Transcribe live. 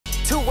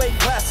2 weight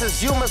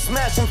classes. You must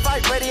smash and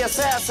fight ready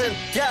assassin.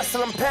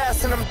 Gastelum,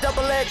 passing him,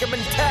 double leg him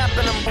and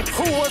tapping him.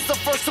 Who was the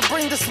first to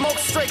bring the smoke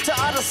straight to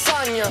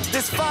Adesanya?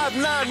 This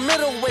 5'9"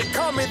 middleweight,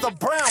 call me the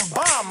Brown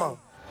Bomber.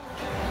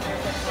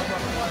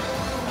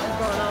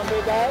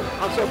 Big guy.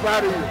 I'm so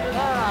proud of you.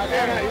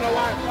 And you know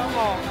what? Come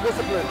on.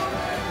 Discipline,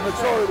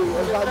 maturity.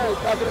 It's like me.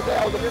 Back in the day,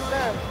 I was a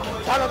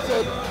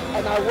talented,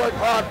 and I worked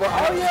hard, but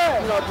you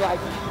know, like,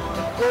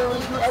 didn't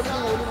really do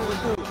everything we needed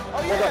to do.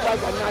 But the fact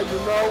that now you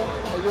know,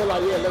 and you're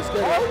like, yeah, let's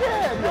get it.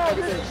 No,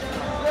 this is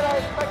what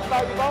I expect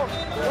about you, bro.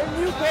 When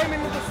you came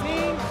into the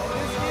scene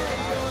this year,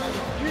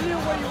 you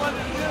knew what you wanted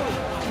to do,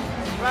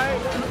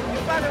 right? You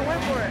finally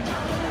went for it.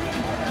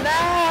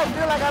 Now I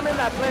feel like I'm in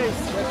that place,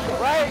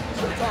 right?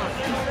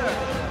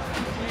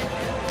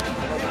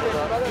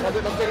 I'm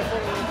taking a photo.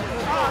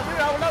 Oh, dude,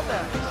 I would love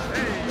that.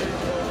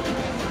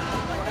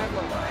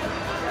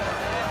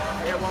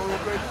 Yeah, one real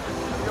quick.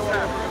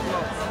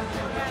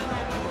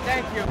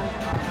 Thank you.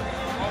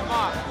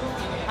 Omar.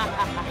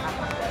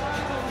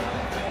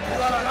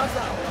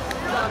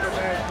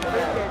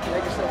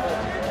 Thank you so much.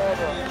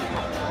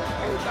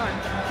 Anytime.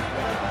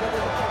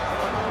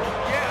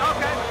 Yeah,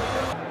 okay.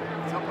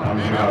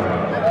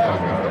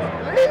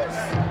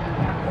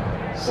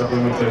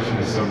 Supplementation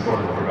is so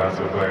important for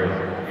basketball players.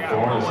 For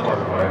one, it's part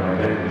of my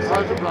everyday.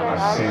 I've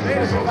seen the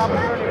results that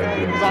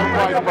they do.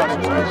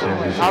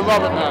 I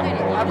love it, man.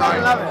 I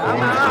love it.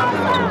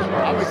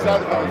 I'm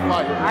excited about the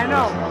fight. I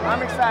know.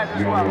 I'm excited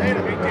as well.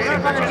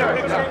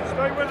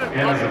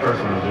 And as a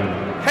personal gym.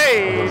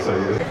 Hey!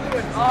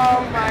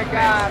 Oh my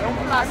God, un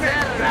placer,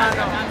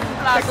 hermano. Un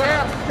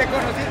placer. Te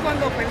conocí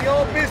cuando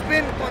peleó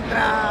Bisping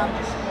contra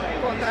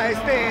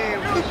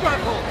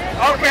Lupaco.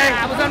 Okay.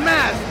 I was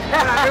unmasked.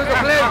 It was a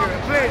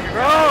pleasure,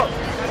 bro.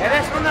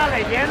 Eres una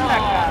leyenda,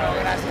 caro.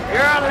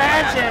 You're a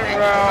legend,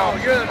 bro.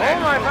 Oh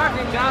my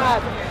fucking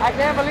God. I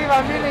can't believe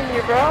I'm meeting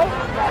you, bro.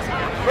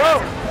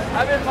 Bro,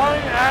 I've been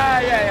following you.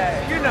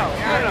 Yeah. You know.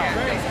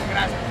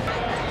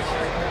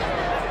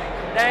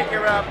 Thank you,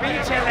 bro.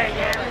 Pinche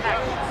leyenda.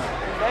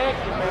 Thank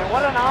you, man.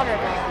 What an honor,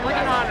 man. What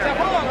an honor.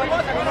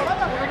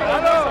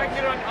 Hello.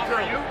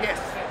 For you? Yes.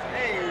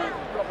 Hey.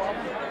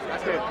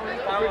 That's good.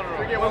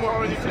 One more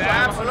with you.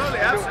 Absolutely,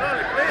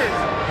 please.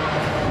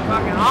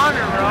 Fucking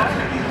honor, bro.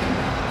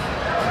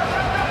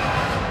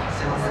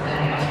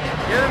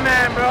 You're the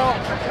man, bro.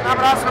 Un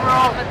abrazo,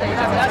 bro. I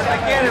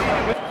get it.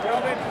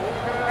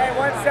 Hey,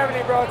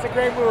 170, bro. It's a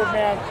great move,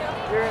 man.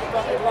 You're in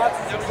lots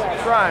of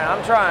success.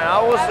 I'm trying.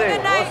 We'll see.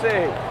 We'll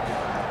see.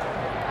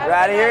 We're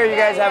out of here. You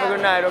guys have a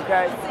good night,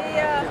 okay? See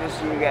ya. Good to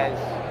see you guys.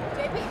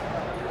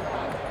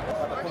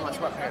 Put my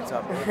sweatpants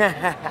up.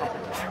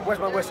 Where's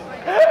my whistle?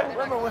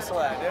 Where's my whistle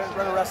at, dude?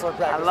 Run a wrestler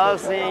practice. I love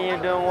seeing you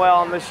doing well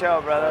on the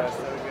show, brother.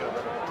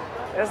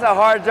 It's a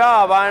hard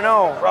job, I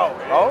know. Bro.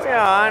 Oh,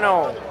 yeah, I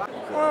know.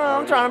 Well,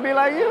 I'm trying to be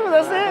like you,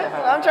 that's it.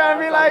 I'm trying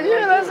to be like you,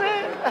 that's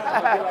it.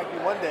 I'll be like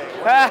you one day.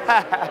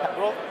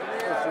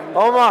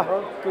 Omar,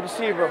 good to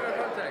see you, bro.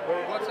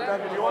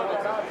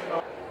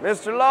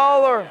 Mr.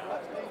 Lawler.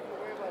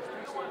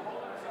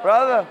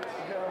 Brother.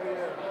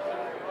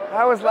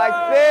 I was like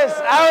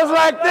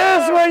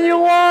this when you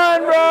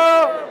won,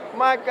 bro.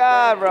 My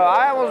God, bro.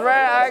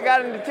 I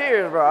got into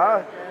tears,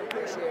 bro.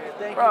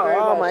 Thank Bro, you very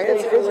oh much. my,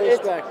 It's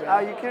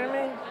are you kidding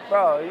me?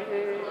 Bro,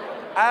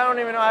 I don't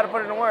even know how to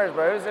put it in words,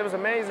 bro. It was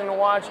amazing to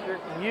watch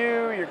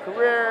your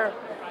career.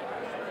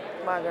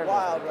 My goodness.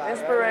 Wild ride,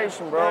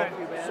 inspiration, bro. Thank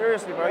you, man.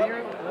 Seriously, bro.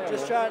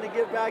 Just trying to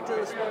get back to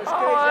the sports cage.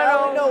 I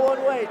only know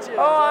one way, too.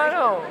 Oh, I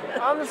know.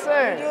 I'm the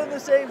same. You're doing the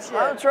same shit.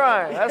 I'm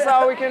trying. That's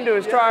all we can do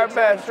is try our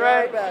best,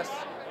 Try right? our best.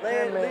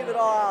 Leave it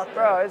all out there.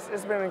 Bro,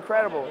 it's been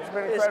incredible. It's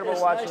been incredible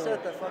watching It's you.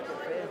 nice that the fucking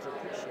fans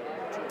appreciate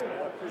it,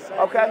 too.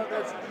 Okay.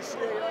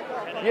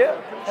 Yeah.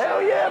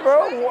 Hell yeah,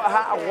 bro.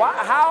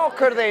 How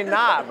could they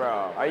not,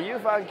 bro? Are you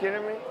fucking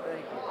kidding me?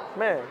 Thank you.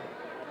 Man,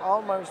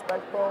 all my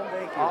respect, bro.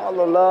 Thank you. All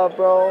the love,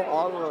 bro.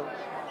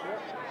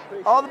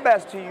 All the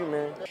best to you,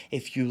 man.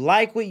 If you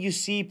like what you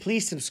see,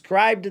 please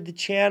subscribe to the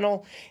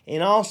channel.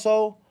 And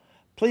also,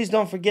 please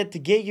don't forget to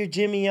get your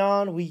Jimmy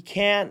on. We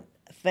can't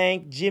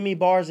thank Jimmy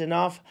Bars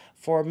enough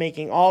for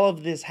making all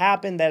of this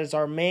happen. That is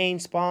our main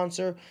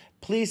sponsor.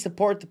 Please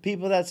support the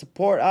people that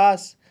support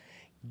us.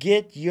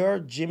 Get your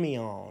Jimmy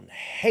on.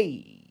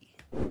 Hey.